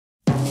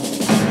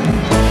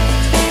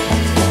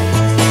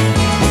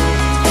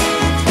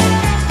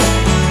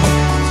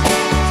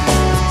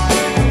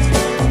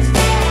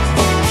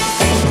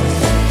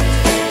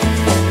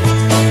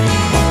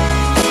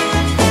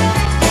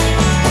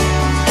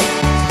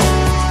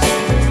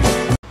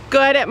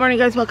Good morning,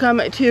 guys. Welcome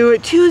to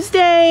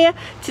Tuesday.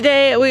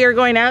 Today we are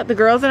going out, the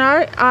girls and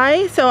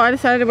I, so I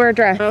decided to wear a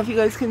dress. I don't know if you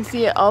guys can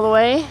see it all the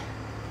way.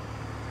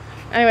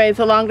 Anyway, it's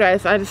a long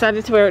dress. I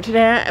decided to wear it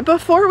today.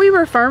 Before we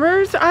were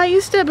farmers,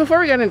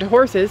 before we got into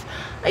horses,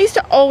 I used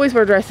to always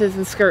wear dresses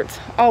and skirts.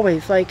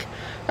 Always. Like,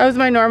 that was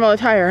my normal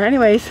attire.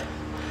 Anyways,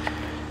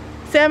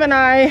 Sam and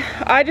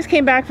I just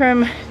came back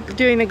from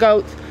doing the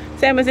goats.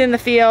 Sam was in the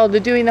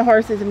field doing the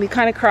horses, and we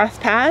kind of crossed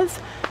paths.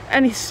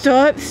 And he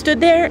stood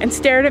there and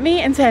stared at me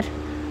and said,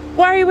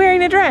 "Why are you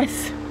wearing a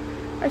dress?"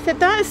 I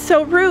said, "That is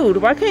so rude.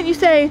 Why can't you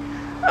say,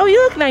 'Oh,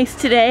 you look nice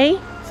today'?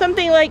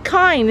 Something like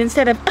kind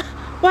instead of,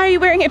 'Why are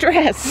you wearing a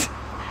dress?'"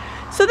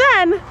 So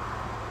then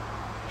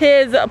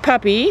his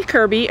puppy,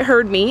 Kirby,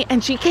 heard me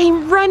and she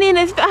came running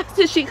as fast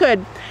as she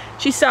could.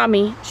 She saw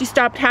me. She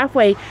stopped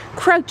halfway,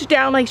 crouched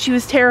down like she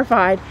was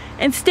terrified,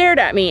 and stared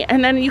at me.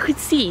 And then you could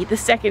see the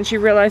second she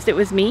realized it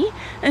was me,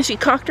 and she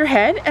cocked her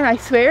head, and I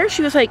swear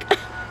she was like,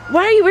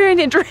 "Why are you wearing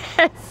a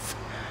dress?"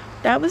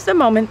 That was the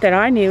moment that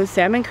I knew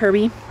Sam and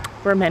Kirby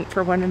were meant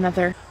for one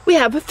another. We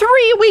have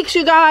 3 weeks,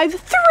 you guys,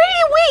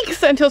 3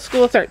 weeks until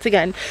school starts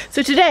again.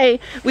 So today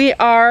we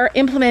are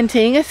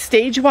implementing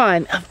stage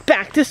 1 of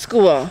back to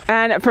school.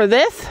 And for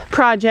this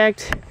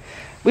project,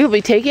 we will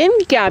be taking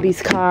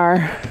Gabby's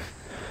car.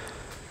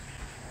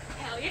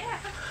 Hell yeah.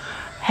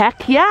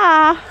 Heck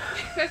yeah.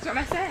 That's what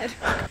I said.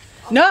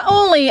 Not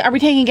only are we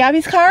taking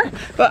Gabby's car,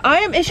 but I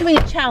am issuing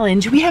a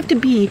challenge. We have to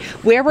be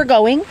where we're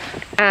going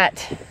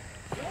at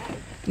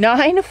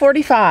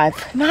 9:45.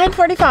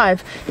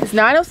 9:45. It's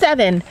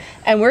 9:07,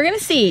 and we're gonna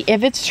see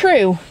if it's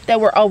true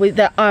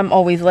that I'm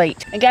always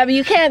late. And Gabby,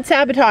 you can't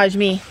sabotage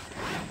me.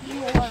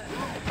 What?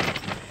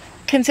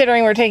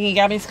 Considering we're taking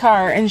Gabby's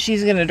car and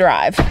she's gonna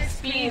drive.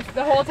 Speed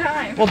the whole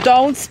time. Well,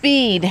 don't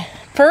speed.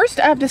 First,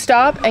 I have to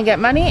stop and get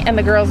money, and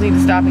the girls need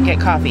to stop and get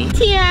coffee.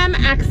 TM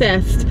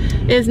accessed.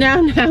 Is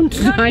now down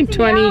to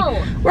 9:20.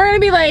 We're gonna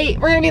be late.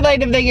 We're gonna be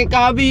late if they get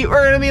coffee.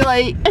 We're gonna be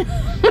late.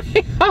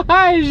 Oh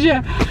my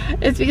gosh.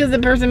 It's because the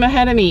person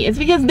ahead of me. It's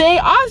because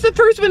I was the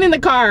first one in the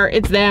car.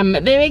 It's them.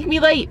 They make me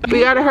late. We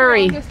gotta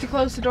hurry. Just to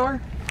close the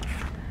door.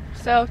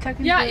 So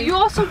technically. Yeah, you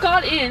also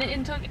got in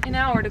and took an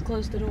hour to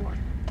close the door.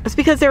 It's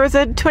because there was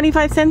a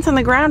 25 cents on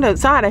the ground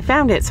outside. I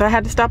found it, so I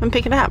had to stop and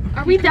pick it up.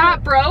 Are we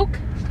that broke?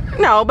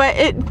 No, but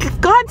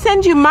God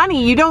sends you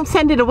money. You don't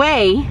send it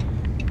away.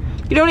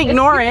 You don't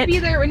ignore it. Be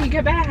there when you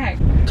get back.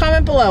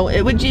 Comment below.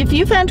 If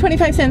you found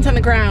 25 cents on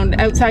the ground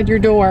outside your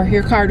door,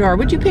 your car door,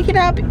 would you pick it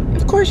up?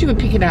 Of course you would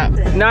pick it up.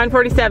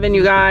 9:47,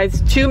 you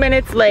guys. 2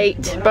 minutes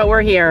late, but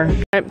we're here.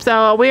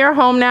 So we are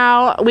home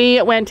now.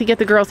 We went to get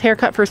the girls'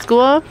 haircut for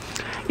school.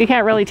 You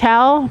can't really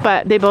tell,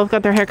 but they both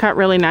got their haircut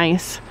really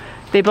nice.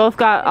 They both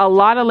got a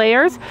lot of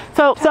layers.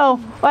 So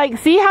like,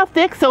 see how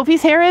thick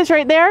Sophie's hair is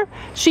right there?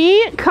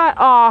 She cut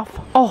off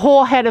a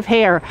whole head of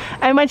hair.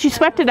 And when she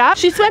swept it up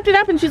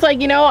and she's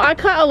like, you know, I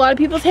cut a lot of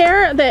people's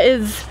hair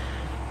that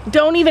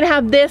don't even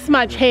have this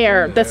much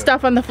hair, the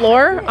stuff on the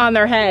floor, on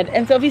their head.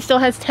 And Sophie still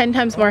has 10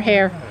 times more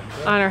hair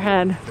on her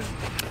head.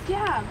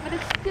 Yeah, but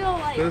it's still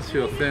like... It does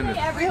feel thin.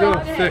 It's still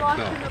thick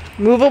though.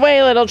 Move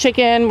away, little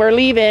chicken. We're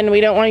leaving.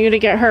 We don't want you to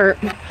get hurt.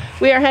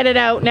 We are headed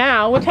out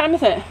now. What time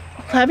is it?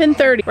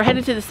 11:30. We're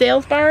headed to the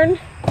sales barn.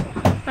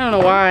 I don't know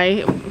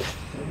why.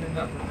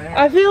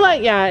 I feel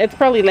like, yeah, it's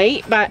probably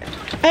late, but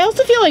I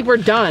also feel like we're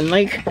done.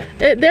 Like,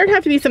 there'd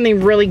have to be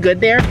something really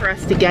good there for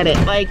us to get it.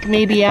 Like,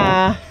 maybe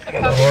a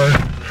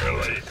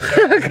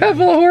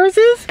couple of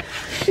horses?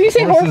 Did you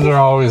say horses? Horses are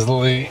always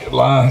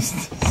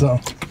last, so.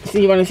 So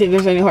you want to see if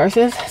there's any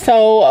horses?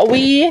 So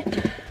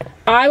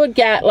I would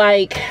get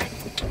like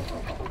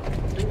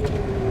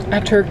a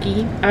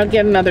turkey. I'd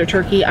get another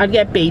turkey. I'd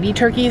get baby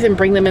turkeys and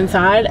bring them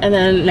inside, and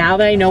then now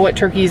that I know what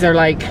turkeys are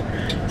like,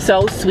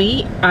 so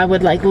sweet, I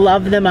would like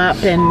love them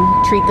up and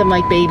treat them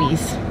like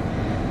babies.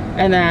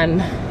 And then,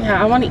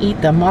 yeah, I want to eat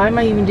them. Why am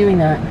I even doing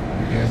that?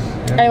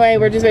 Yeah. Anyway,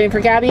 we're just waiting for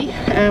Gabby,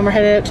 and we're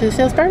headed out to the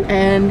sales barn,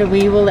 and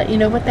we will let you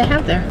know what they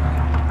have there.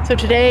 So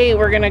today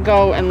we're gonna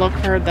go and look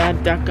for the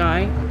duck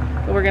guy.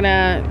 We're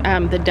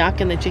gonna, the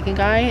duck and the chicken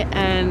guy,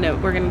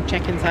 and we're gonna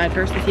check inside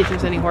first to see if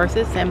there's any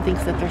horses. Sam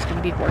thinks that there's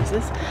gonna be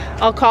horses.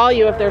 I'll call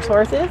you if there's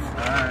horses.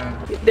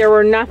 There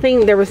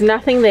was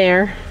nothing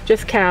there,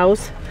 just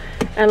cows.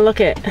 And look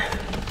it,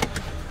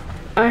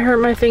 I hurt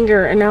my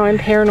finger and now I'm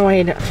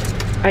paranoid.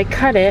 I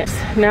cut it.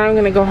 Now I'm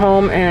gonna go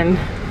home and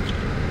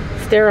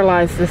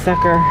sterilize the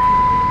sucker.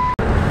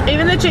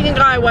 Even the chicken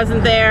guy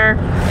wasn't there.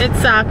 It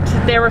sucked.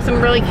 There were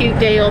some really cute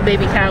day-old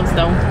baby cows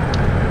though.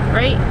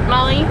 Right,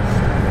 Molly?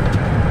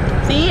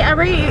 See,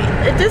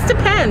 it just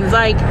depends.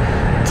 Like,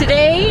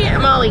 today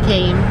Molly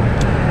came.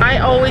 I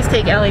always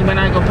take Ellie when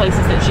I go places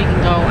that she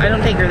can go. I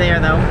don't take her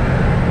there though.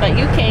 But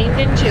you came,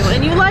 didn't you?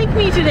 And you like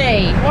me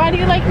today. Why do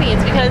you like me?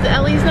 It's because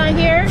Ellie's not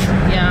here?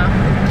 Yeah.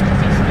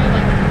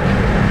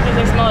 Because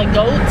they smell like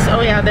goats?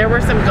 Oh yeah, there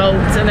were some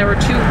goats, and there were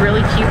 2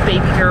 really cute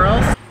baby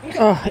girls.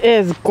 Oh, it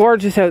is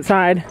gorgeous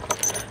outside.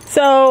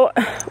 So,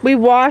 we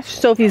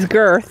washed Sophie's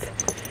girth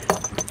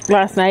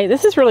last night.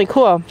 This is really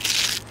cool.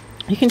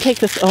 You can take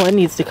this, oh, it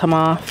needs to come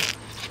off.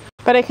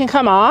 But but it can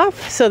come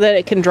off so that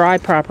it can dry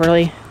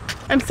properly.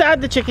 I'm sad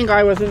the chicken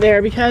guy wasn't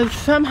there because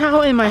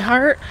somehow in my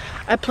heart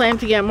I plan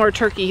to get more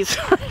turkeys.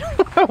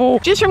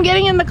 Just from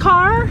getting in the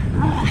car,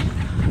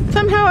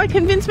 somehow I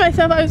convinced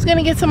myself I was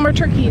gonna get some more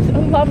turkeys. I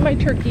love my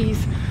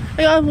turkeys.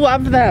 I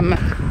love them.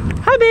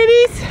 Hi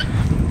babies.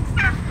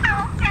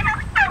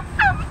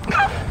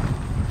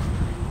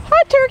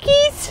 Hi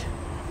turkeys.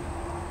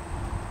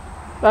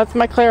 That's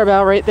my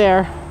Clarabelle right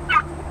there.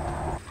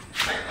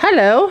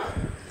 Hello.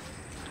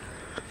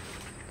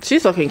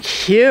 She's looking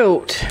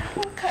cute.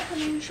 Don't cut her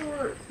name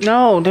short.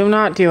 No, do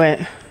not do it.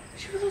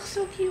 She would look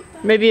so cute though.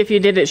 Maybe if you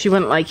did it, she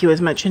wouldn't like you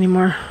as much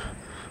anymore.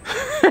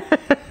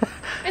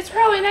 It's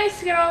probably nice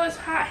to get all this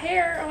hot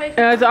hair away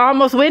from her. It's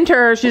almost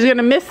winter. She's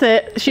gonna miss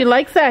it. She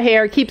likes that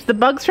hair. It keeps the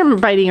bugs from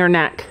biting her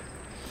neck.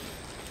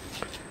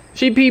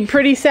 She'd be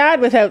pretty sad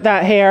without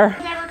that hair.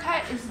 Never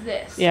cut is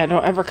this. Yeah,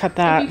 don't ever cut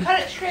that. If you cut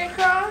it straight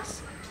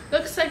across,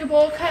 looks like a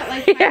bowl cut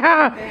like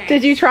Yeah.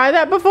 Did you try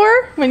that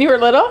before when you were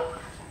little?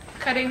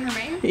 Cutting her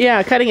mane?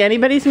 Yeah, cutting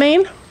anybody's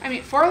mane? I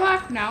mean,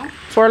 forelock? No.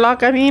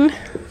 Forelock, I mean.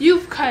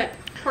 You've cut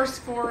horse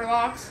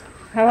forelocks.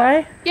 Have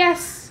I?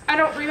 Yes. I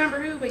don't remember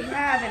who, but you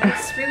have, and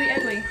it's really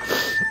ugly.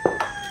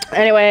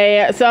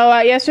 Anyway, so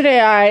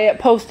yesterday I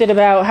posted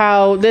about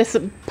how this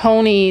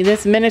pony,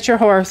 this miniature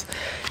horse,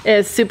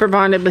 is super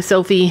bonded with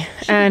Sophie.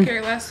 She and could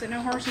care less that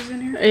no horses in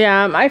here.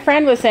 yeah, my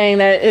friend was saying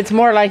that it's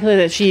more likely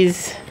that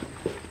she's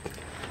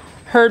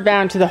herd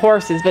bound to the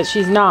horses, but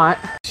she's not.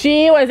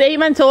 She was 8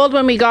 months old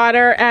when we got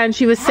her, and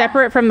she was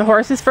separate from the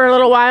horses for a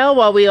little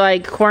while we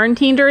like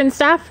quarantined her and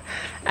stuff.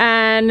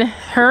 And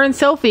her and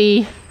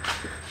Sophie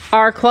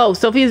are close.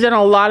 Sophie's done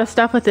a lot of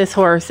stuff with this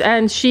horse,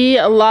 and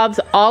she loves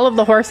all of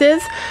the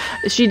horses.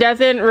 She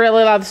doesn't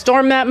really love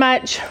Storm that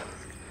much.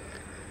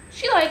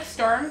 She likes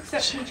Storm,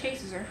 except he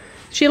chases her.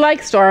 She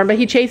likes Storm, but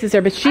he chases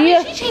her. But she,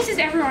 I mean, she chases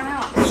everyone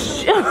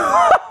else.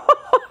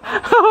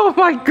 oh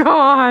my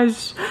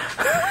gosh.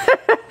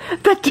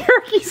 The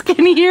turkeys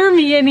can hear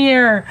me in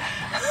here.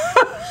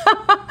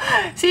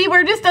 See,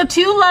 we're just a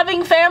too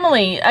loving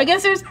family. I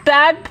guess there's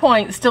bad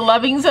points to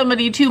loving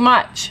somebody too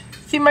much.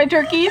 See my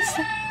turkeys?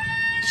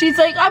 She's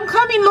like, I'm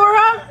coming,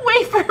 Laura.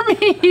 Wait for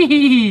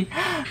me.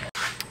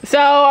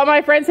 So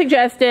my friend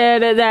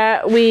suggested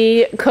that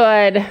we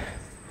could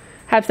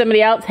have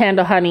somebody else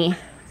handle Honey.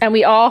 And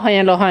we all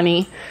handle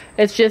Honey.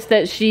 It's just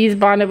that she's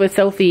bonded with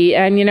Sophie.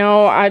 And you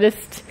know, I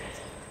just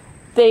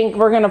think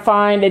we're going to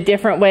find a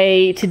different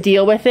way to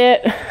deal with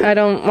it. I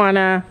don't want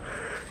to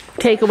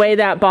take away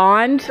that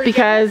bond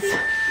because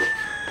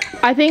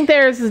I think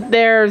there's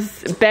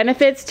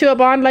benefits to a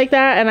bond like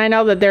that, and I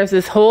know that there's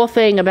this whole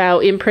thing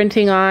about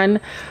imprinting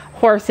on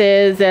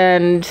horses.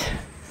 And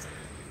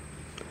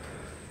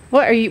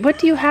what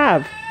do you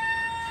have?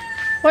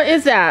 What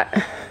is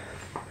that?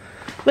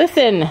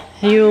 Listen,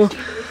 you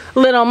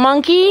little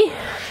monkey.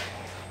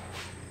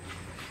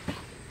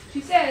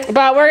 She says.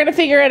 But we're gonna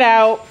figure it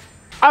out.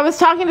 I was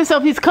talking to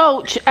Sophie's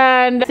coach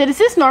and I said, is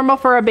this normal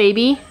for a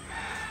baby?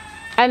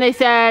 And they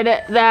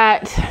said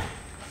that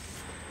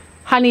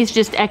Honey's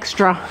just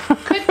extra.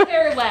 Could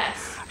care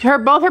less.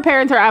 Both her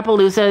parents are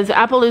Appaloosas.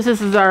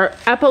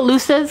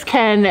 Appaloosas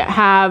can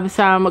have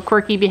some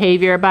quirky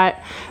behavior, but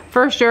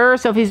for sure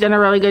Sophie's done a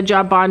really good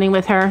job bonding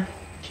with her.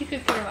 She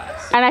could care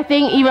less. And I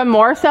think even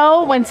more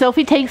so when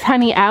Sophie takes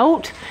Honey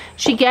out,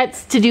 she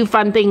gets to do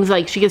fun things,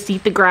 like she gets to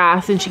eat the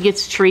grass and she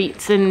gets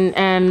treats,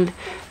 and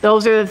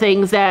those are the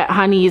things that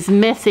Honey is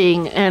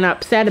missing and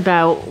upset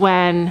about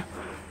when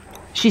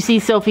she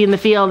sees Sophie in the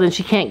field and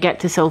she can't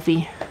get to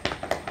Sophie.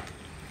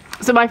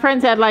 So my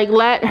friend said, like,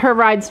 let her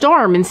ride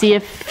Storm and see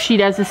if she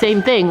does the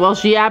same thing. Well,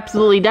 she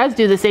absolutely does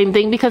do the same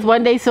thing, because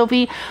one day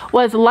Sophie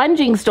was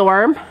lunging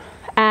Storm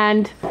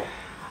and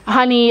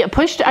Honey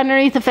pushed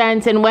underneath the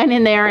fence and went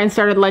in there and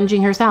started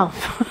lunging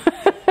herself.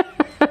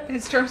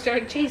 And Storm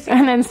started chasing her.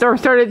 And then Storm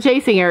started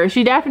chasing her.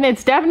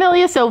 It's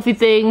definitely a Sophie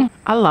thing.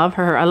 I love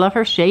her. I love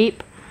her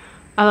shape.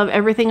 I love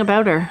everything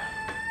about her.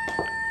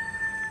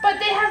 But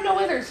they have no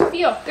withers.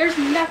 Feel. There's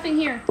nothing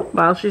here.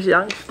 Well, she's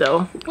young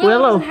still.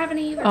 Willow doesn't have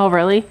any either. Oh,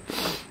 really?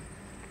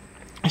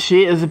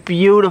 She is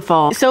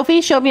beautiful.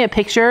 Sophie showed me a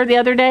picture the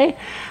other day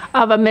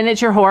of a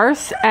miniature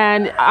horse,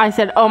 and I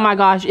said, oh my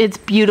gosh, it's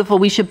beautiful.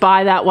 We should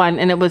buy that one.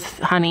 And it was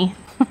Honey.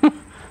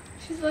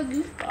 She's a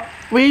goofball.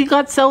 We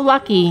got so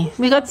lucky.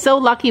 We got so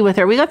lucky with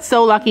her. We got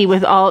so lucky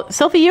with all...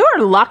 Sophie, you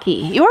are lucky.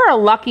 You are a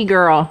lucky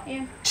girl.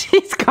 Yeah.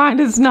 She's kind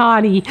of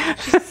snotty.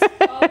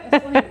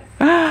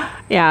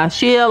 Yeah,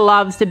 she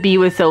loves to be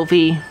with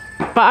Sophie.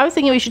 But I was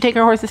thinking we should take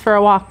our horses for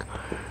a walk.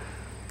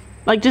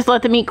 Like, just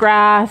let them eat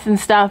grass and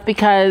stuff,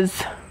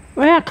 because...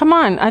 Well, yeah, come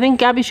on. I think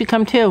Gabby should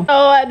come too.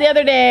 Oh, the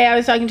other day I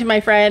was talking to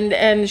my friend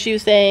and she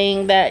was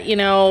saying that, you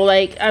know,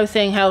 like, I was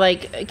saying how,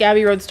 like,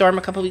 Gabby rode Storm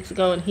a couple weeks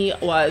ago and he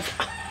was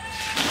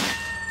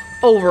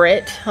over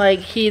it. Like,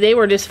 they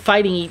were just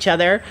fighting each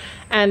other,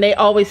 and they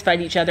always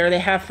fight each other. They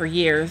have for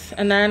years.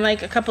 And then,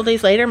 like, a couple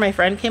days later, my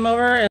friend came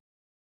over and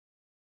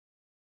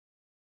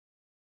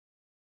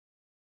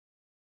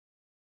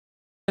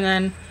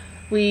then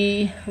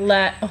we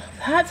let... Oh,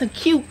 that's a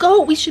cute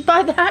goat. We should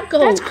buy that goat.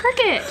 That's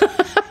Cricket.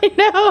 I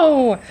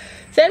know.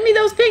 Send me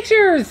those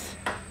pictures.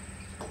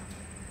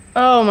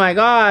 Oh my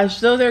gosh,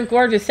 those are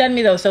gorgeous. Send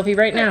me those, Sophie,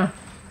 right now.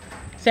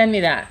 Send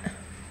me that.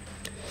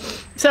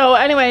 So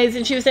anyways,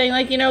 and she was saying,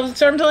 like, you know,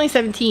 Storm's only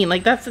 17.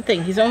 Like, that's the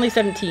thing. He's only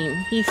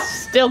 17. He's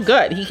still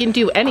good. He can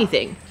do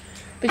anything.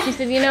 But she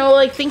said, you know,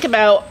 like, think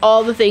about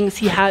all the things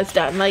he has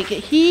done. Like,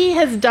 he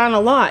has done a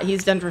lot.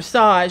 He's done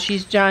dressage.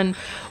 He's done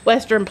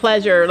Western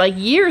pleasure, like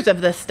years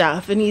of this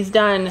stuff. And he's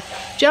done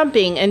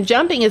jumping. And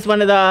jumping is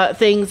one of the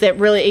things that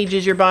really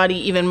ages your body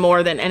even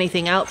more than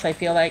anything else, I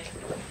feel like.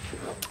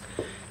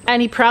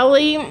 And he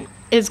probably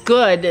is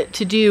good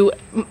to do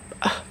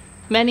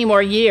many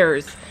more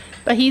years.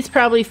 But he's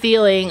probably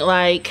feeling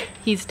like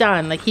he's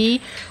done. Like,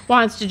 he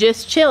wants to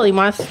just chill. He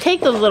wants to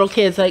take those little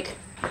kids. Like,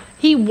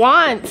 he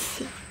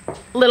wants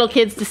little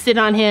kids to sit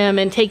on him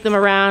and take them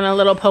around on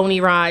little pony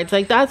rides.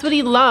 Like, that's what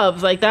he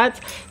loves. Like,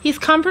 he's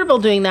comfortable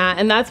doing that,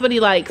 and that's what he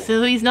likes.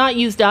 So he's not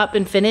used up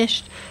and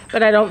finished,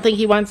 but I don't think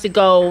he wants to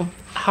go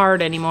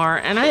hard anymore.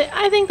 And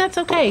I think that's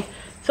okay.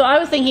 So I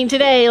was thinking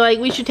today, like,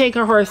 we should take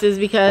our horses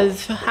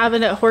because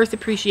having a horse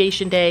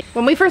appreciation day.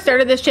 When we first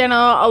started this channel,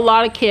 a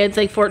lot of kids,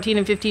 like 14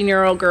 and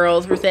 15-year-old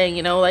girls, were saying,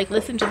 you know, like,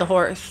 listen to the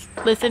horse.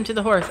 Listen to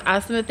the horse.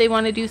 Ask them if they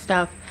want to do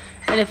stuff.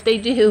 And if they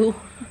do,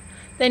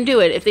 then do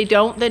it. If they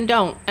don't, then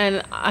don't.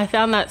 And I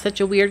found that such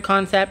a weird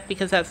concept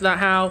because that's not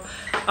how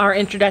our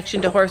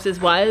introduction to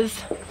horses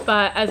was.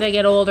 But as I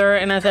get older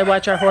and as I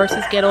watch our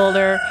horses get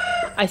older,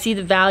 I see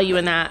the value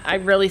in that. I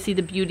really see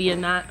the beauty in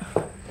that.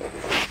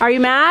 Are you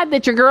mad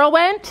that your girl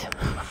went?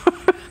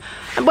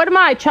 What am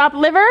I, chopped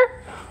liver?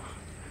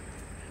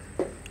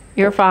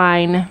 You're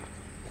fine.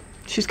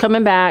 She's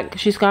coming back.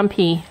 She's gone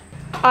pee.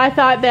 I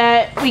thought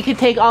that we could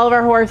take all of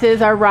our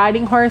horses, our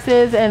riding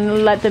horses,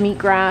 and let them eat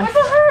grass.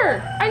 What about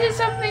her? I did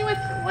something with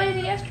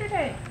Lady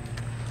yesterday.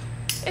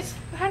 It's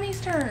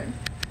Honey's turn.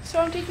 So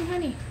I'm taking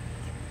Honey.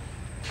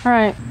 All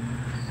right.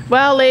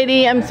 Well,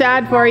 Lady, I'm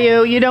sad for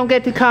you. You don't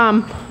get to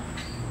come.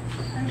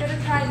 I'm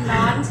gonna try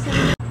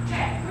non-sitting.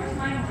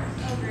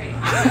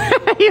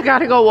 You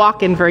gotta go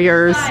walking for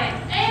yours.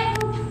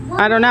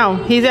 I don't know.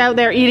 He's out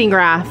there eating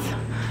grass.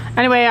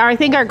 Anyway, I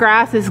think our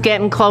grass is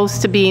getting close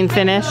to being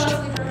finished.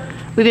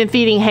 We've been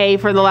feeding hay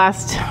for the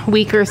last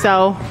week or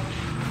so.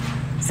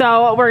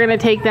 So we're gonna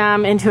take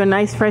them into a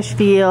nice fresh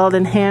field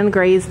and hand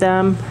graze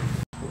them.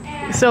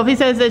 Sophie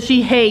says that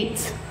she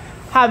hates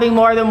having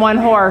more than one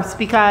horse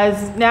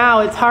because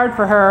now it's hard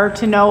for her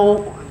to know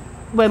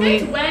when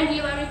we... When do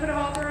you let me put a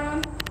halter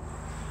on?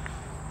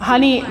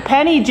 Honey,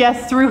 Penny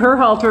just threw her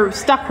halter,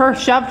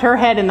 shoved her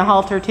head in the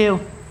halter too.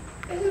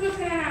 This is what's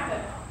gonna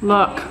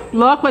happen.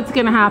 Look what's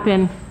gonna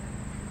happen.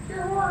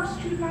 Your horse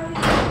chewed my lead.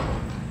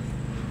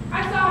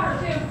 I saw her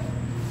too.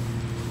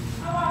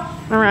 I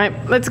watched. All right,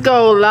 let's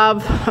go,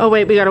 love. Oh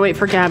wait, we gotta wait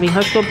for Gabby.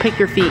 Let's go pick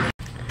your feet.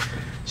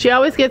 She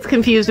always gets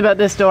confused about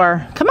this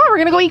door. Come on, we're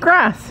gonna go eat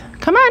grass.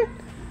 Come on.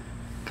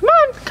 Come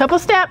on, couple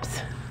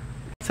steps.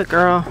 It's a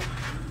girl.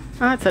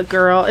 That's a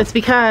girl. It's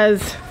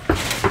because,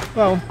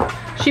 well,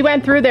 she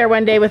went through there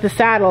one day with a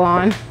saddle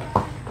on.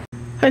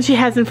 And she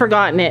hasn't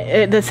forgotten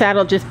it. The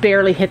saddle just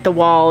barely hit the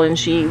wall and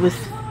she was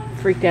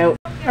freaked out.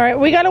 All right,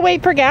 we gotta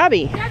wait for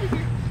Gabby. Gabby's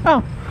here.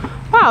 Oh,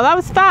 wow, that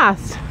was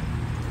fast.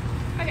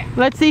 Okay.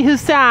 Let's see who's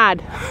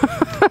sad.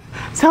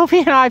 Sophie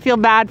and I feel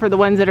bad for the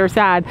ones that are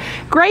sad.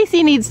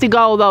 Gracie needs to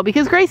go though,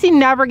 because Gracie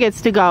never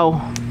gets to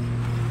go.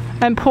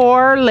 And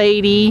poor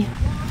lady.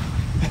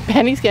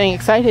 Penny's getting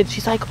excited.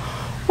 She's like,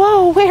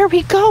 whoa, where are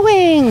we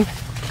going?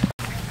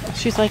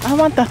 She's like, I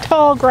want the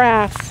tall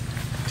grass.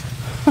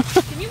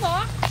 Can you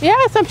walk?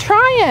 Yes, I'm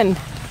trying.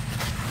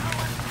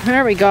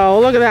 There we go.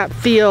 Look at that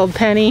field,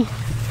 Penny.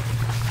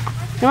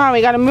 Come on,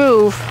 we gotta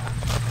move.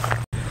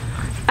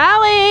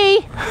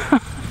 Allie!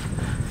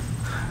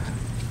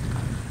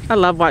 I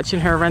love watching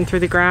her run through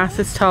the grass.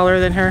 It's taller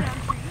than her.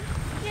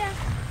 Yeah.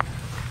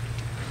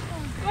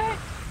 Go ahead.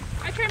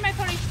 I trained my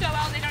ponies so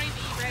well they don't even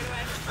eat right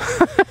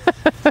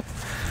away.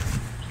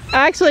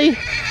 Actually,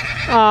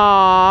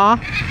 aww.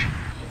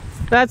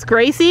 That's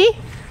Gracie?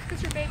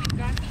 Because your baby's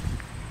gone.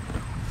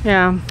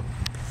 Yeah.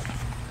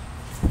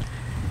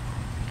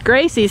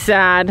 Gracie's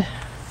sad.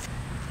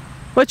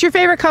 What's your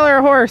favorite color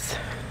of horse?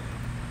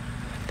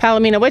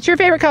 Palomino, what's your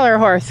favorite color of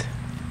horse?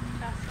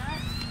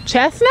 Chestnut.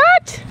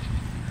 Chestnut?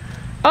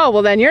 Oh,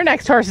 well then your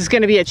next horse is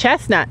going to be a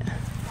chestnut.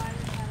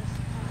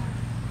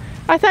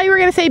 I thought you were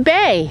going to say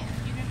bay. You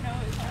didn't know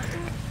it was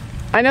hard.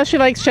 I know she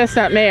likes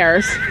chestnut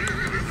mares.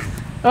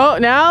 Oh,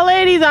 now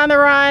lady's on the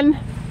run.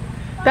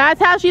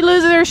 That's how she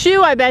loses her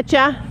shoe, I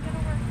betcha.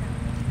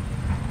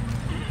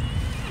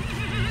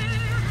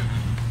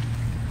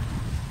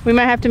 We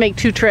might have to make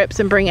 2 trips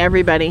and bring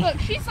everybody. Look,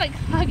 she's like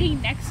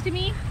hugging next to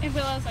me, and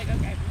Willow's like,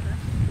 okay.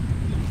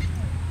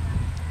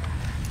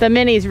 The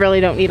minis really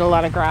don't need a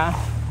lot of grass.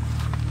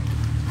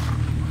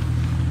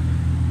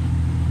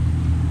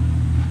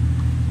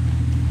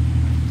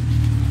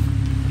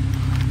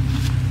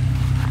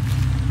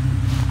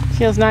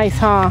 Feels nice,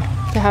 huh?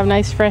 To have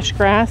nice fresh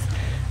grass.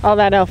 All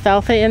that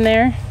alfalfa in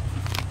there.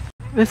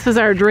 This was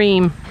our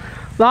dream.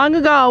 Long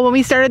ago when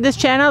we started this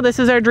channel, this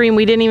was our dream.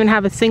 We didn't even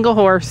have a single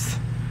horse.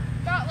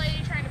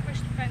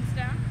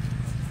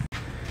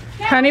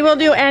 Honey will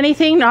do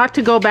anything not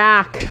to go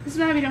back. This is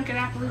why we don't get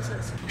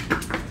Appaloosas.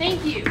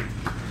 Thank you.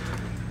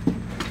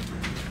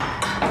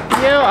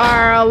 You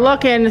are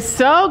looking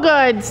so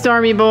good,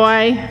 Stormy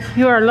boy.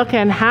 You are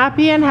looking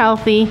happy and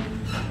healthy.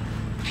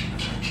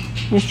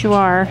 Yes, you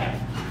are.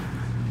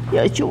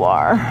 Yes, you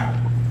are.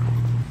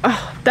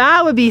 Oh,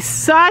 that would be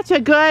such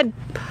a good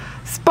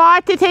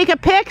spot to take a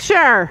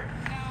picture.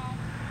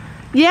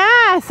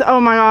 Yes. Oh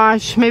my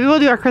gosh. Maybe we'll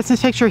do our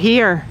Christmas picture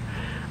here.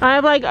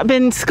 I've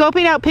been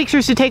scoping out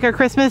pictures to take our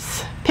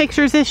Christmas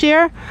pictures this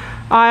year.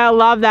 I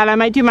love that. I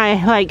might do my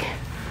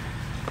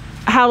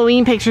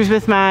Halloween pictures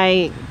with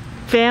my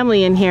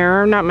family in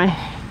here, or not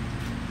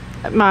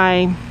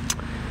my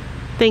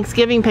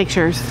Thanksgiving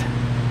pictures.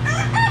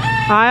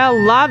 I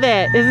love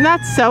it. Isn't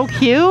that so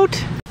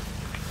cute?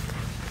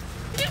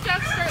 Do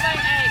ducks start laying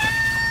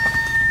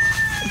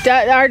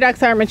eggs? Our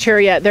ducks aren't mature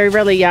yet. They're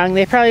really young.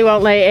 They probably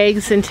won't lay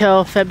eggs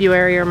until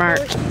February or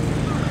March.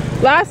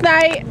 Last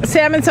night,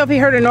 Sam and Sophie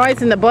heard a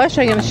noise in the bush.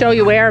 I'm going to show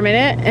you where in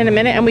a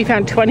minute, and we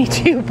found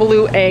 22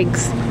 blue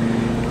eggs.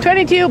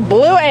 22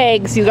 blue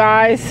eggs, you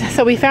guys.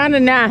 So we found a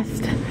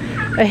nest,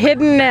 a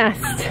hidden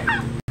nest.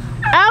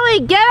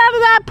 Ellie, get out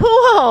of that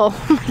pool!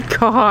 Oh my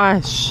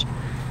gosh.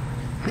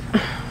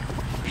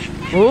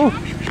 Ooh,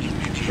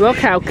 look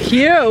how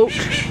cute.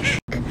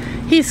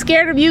 He's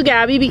scared of you,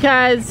 Gabby,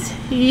 because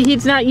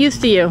he's not used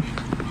to you.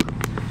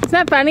 Isn't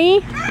that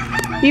funny?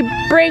 You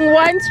bring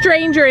one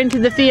stranger into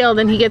the field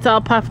and he gets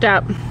all puffed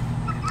up.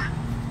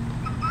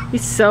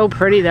 He's so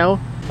pretty though.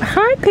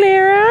 Hi,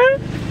 Clara.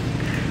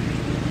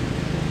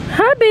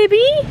 Hi,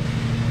 baby.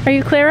 Are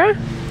you Clara?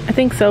 I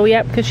think so,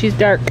 yep, because she's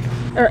dark.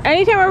 Or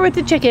anytime we're with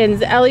the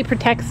chickens, Ellie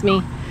protects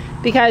me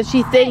because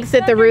she thinks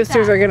that the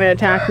roosters are gonna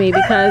attack me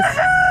because...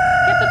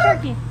 Get the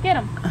turkey, get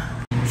him.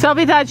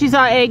 Sophie thought she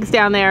saw eggs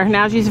down there.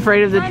 Now she's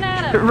afraid of the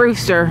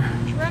rooster.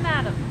 Run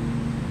at him.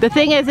 The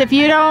thing is, if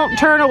you don't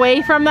turn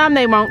away from them,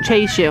 they won't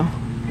chase you.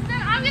 And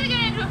then I'm gonna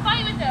get into a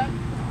fight with them.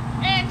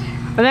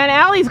 And then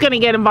Allie's gonna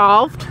get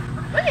involved.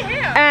 Look at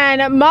him.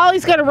 And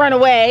Molly's gonna run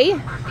away.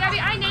 Gabby,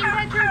 I named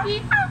that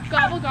turkey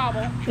Gobble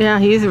Gobble. Yeah,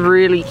 he's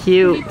really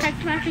cute. He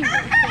pecked my finger.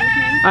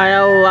 I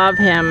love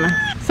him.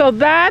 So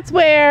that's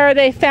where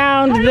they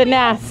found the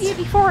nest. See it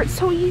before, it's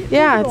so easy.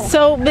 Yeah, it's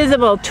so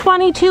visible.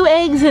 22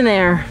 eggs in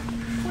there.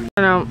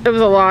 I don't know, it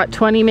was a lot,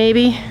 20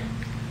 maybe.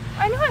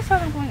 I know I saw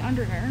them going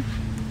under there.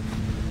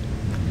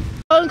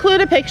 I'll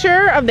include a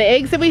picture of the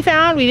eggs that we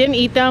found. We didn't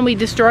eat them, we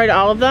destroyed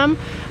all of them.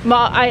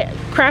 I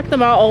cracked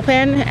them all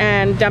open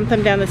and dumped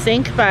them down the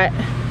sink, but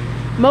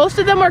most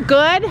of them were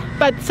good,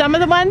 but some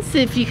of the ones,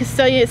 if you can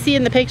still see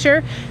in the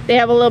picture, they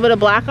have a little bit of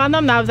black on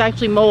them. That was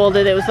actually mold,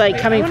 and it was like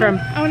coming from...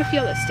 I want to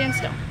feel this, stand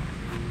still.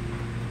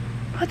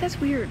 Oh, that's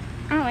weird.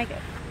 I don't like it.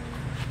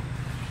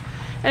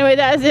 Anyway,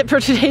 that is it for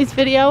today's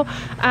video.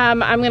 I'm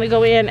gonna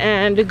go in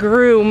and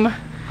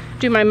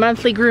do my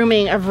monthly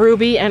grooming of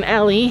Ruby and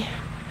Ellie.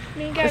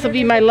 This will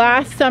be my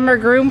last summer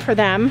groom for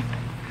them.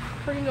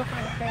 We're gonna go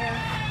find a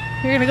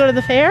fair. You're gonna go to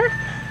the fair?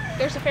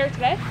 There's a fair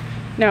today?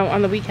 No,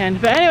 on the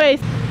weekend. But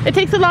anyways, it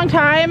takes a long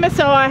time,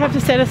 so I have to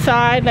set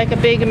aside like a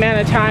big amount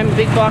of time, a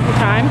big block of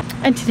time.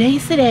 And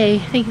today's the day.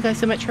 Thank you guys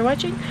so much for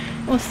watching.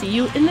 We'll see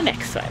you in the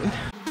next one.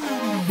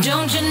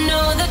 Don't you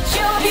know that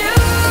you're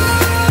beautiful?